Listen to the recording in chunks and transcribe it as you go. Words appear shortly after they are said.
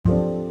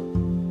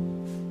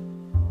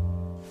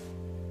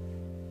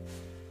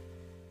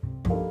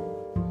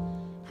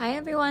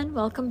everyone,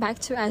 welcome back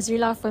to Azri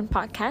Law Firm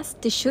Podcast,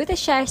 the show that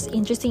shares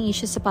interesting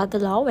issues about the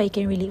law where you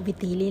can relate with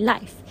daily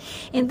life.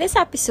 In this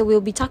episode,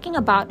 we'll be talking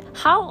about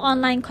how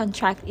online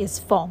contract is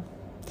formed.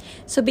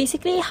 So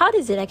basically, how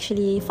is it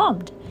actually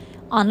formed?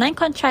 Online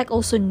contract,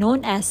 also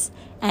known as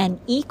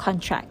an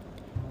e-contract.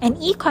 An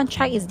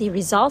e-contract is the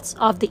results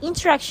of the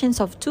interactions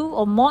of two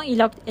or more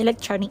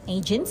electronic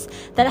agents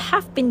that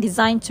have been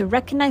designed to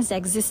recognize the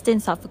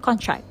existence of a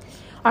contract,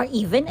 or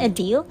even a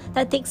deal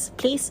that takes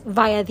place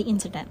via the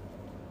internet.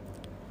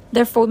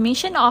 The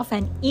formation of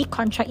an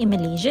e-contract in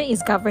Malaysia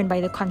is governed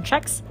by the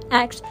Contracts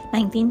Act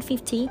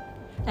 1950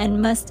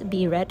 and must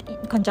be read in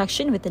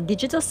conjunction with the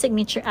Digital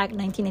Signature Act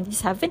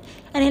 1997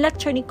 and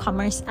Electronic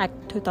Commerce Act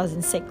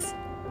 2006.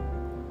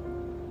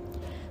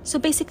 So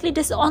basically,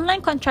 does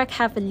online contract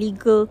have a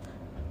legal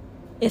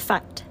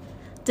effect?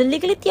 The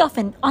legality of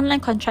an online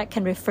contract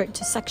can refer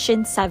to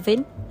Section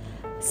 7,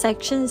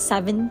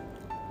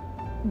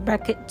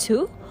 bracket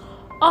 2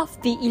 of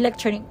the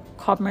Electronic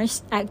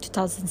Commerce Act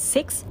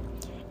 2006.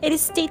 It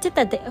is stated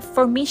that the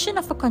formation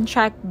of a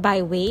contract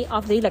by way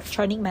of the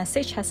electronic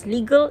message has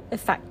legal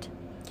effect.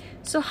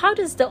 So how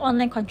does the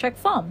online contract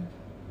form?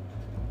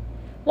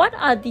 What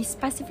are the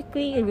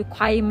specifically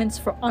requirements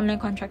for online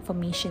contract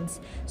formations?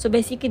 So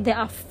basically, there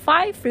are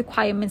 5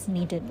 requirements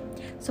needed.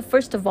 So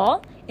first of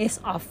all is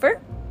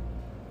offer.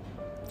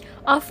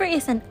 Offer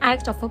is an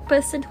act of a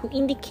person who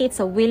indicates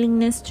a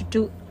willingness to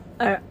do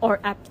or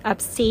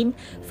abstain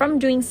from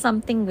doing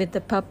something with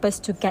the purpose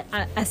to get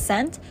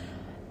assent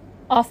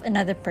of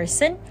another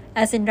person,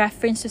 as in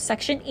reference to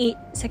Section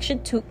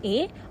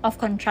 2A of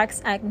Contracts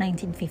Act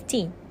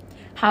 1950.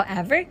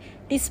 However,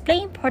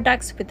 displaying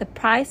products with the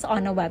price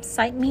on a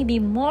website may be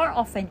more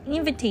of an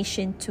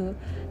invitation to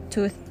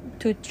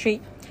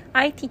treat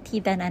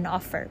ITT than an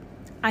offer.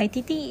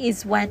 ITT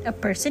is when a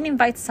person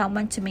invites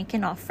someone to make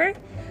an offer.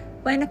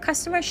 When a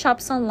customer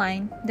shops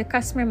online, the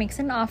customer makes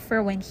an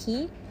offer when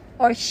he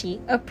or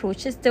she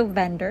approaches the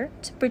vendor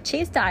to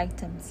purchase the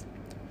items.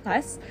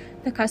 Thus,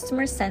 the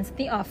customer sends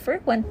the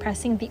offer when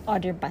pressing the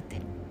order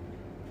button.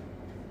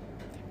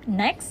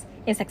 Next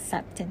is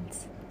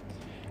acceptance.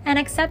 An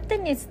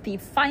acceptance is the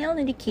final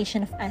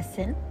indication of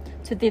assent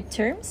to the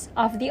terms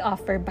of the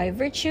offer by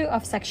virtue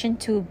of Section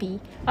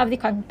 2B of the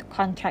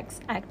Contracts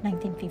Act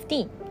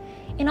 1950.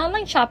 In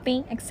online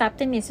shopping,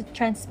 acceptance is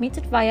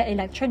transmitted via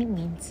electronic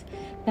means.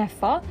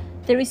 Therefore,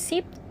 the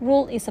receipt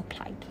rule is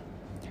applied.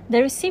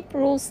 The receipt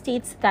rule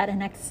states that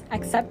an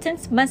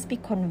acceptance must be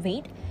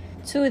conveyed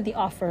to the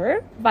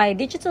offerer via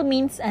digital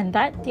means and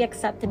that the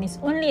acceptance is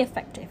only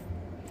effective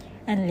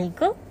and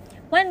legal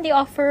when the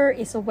offerer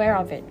is aware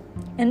of it.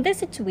 In this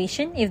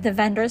situation, if the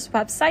vendor's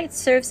website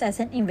serves as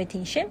an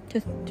invitation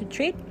to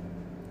trade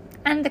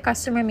and the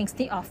customer makes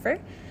the offer,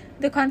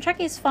 the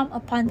contract is formed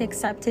upon the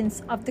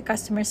acceptance of the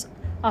customer's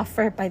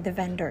offer by the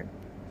vendor.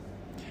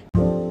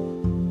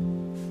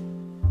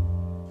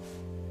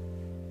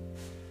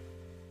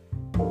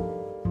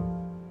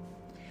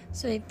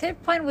 So the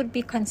third point would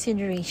be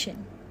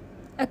consideration.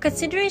 A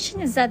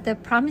consideration is that the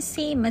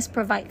promisee must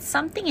provide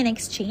something in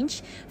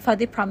exchange for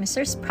the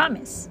promiser's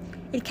promise.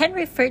 It can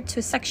refer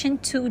to Section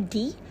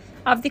 2D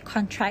of the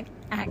Contract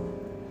Act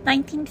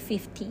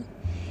 1950.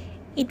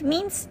 It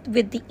means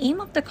with the aim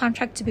of the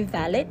contract to be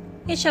valid,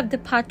 each of the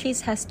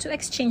parties has to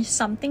exchange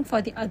something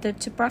for the other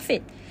to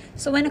profit.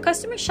 So when a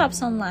customer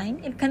shops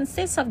online, it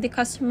consists of the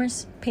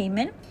customer's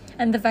payment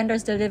and the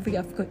vendor's delivery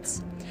of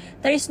goods.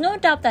 There is no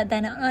doubt that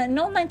an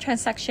online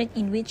transaction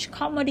in which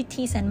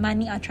commodities and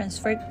money are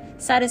transferred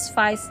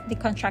satisfies the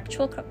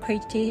contractual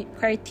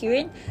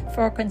criterion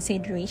for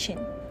consideration.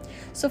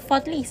 So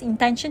fourthly is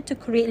intention to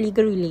create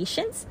legal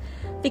relations.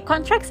 The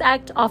Contracts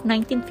Act of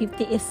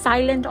 1950 is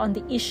silent on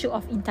the issue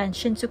of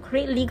intention to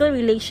create legal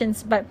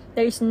relations, but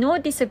there is no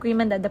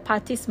disagreement that the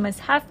parties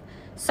must have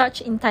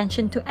such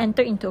intention to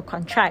enter into a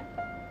contract.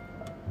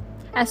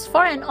 As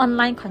for an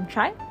online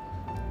contract,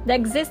 the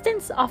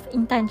existence of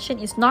intention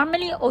is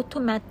normally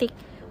automatic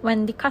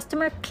when the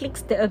customer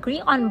clicks the Agree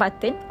On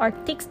button or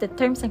ticks the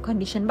Terms and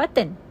Condition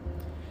button.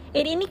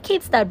 It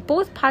indicates that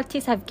both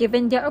parties have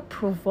given their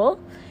approval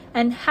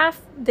and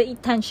have the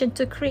intention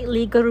to create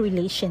legal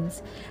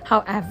relations.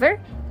 However,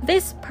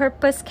 this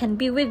purpose can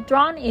be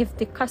withdrawn if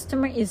the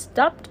customer is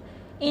duped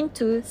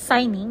into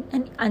signing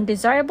an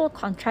undesirable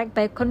contract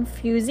by a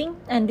confusing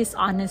and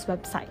dishonest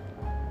website.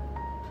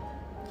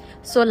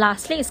 So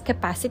lastly is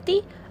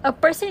capacity. A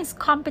person is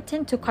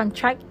competent to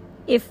contract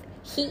if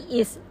he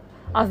is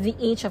of the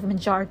age of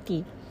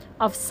majority,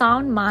 of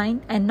sound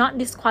mind, and not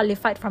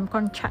disqualified from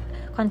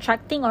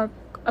contracting or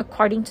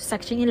according to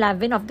Section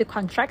 11 of the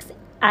Contracts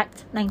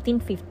Act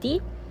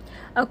 1950.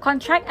 A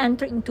contract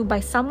entered into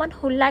by someone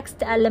who lacks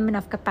the element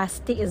of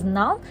capacity is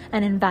null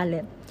and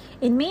invalid.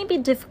 It may be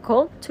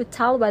difficult to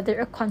tell whether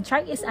a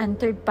contract is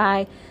entered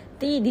by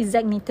the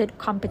designated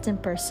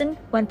competent person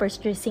when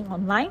purchasing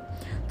online.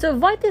 To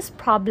avoid this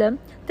problem,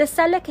 the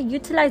seller can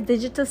utilize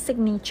digital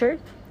signatures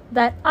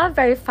that are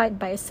verified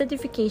by a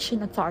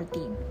certification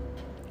authority.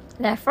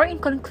 Therefore, in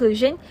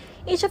conclusion,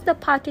 each of the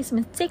parties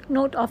must take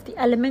note of the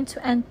element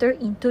to enter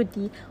into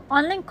the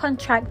online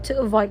contract to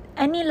avoid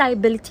any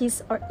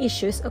liabilities or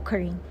issues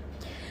occurring.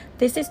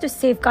 This is to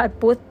safeguard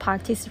both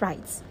parties'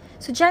 rights.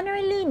 So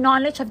generally,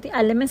 knowledge of the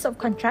elements of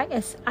contract,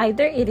 as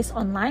either it is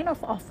online or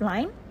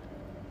offline,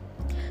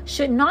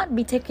 should not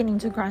be taken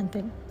into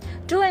granted.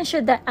 Do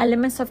ensure that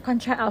elements of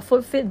contract are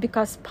fulfilled,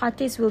 because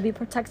parties will be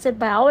protected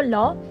by our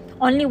law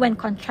only when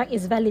contract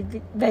is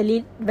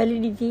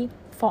validity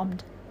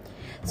formed.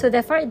 So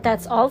therefore,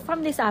 that's all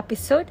from this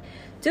episode.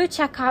 Do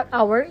check out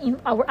our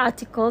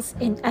articles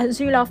in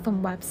Azure Law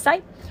Firm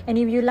website. And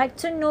if you'd like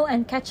to know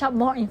and catch up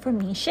more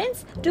information,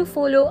 do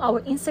follow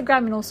our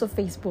Instagram and also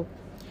Facebook.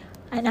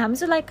 And I'm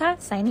Zulaika,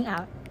 signing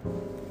out.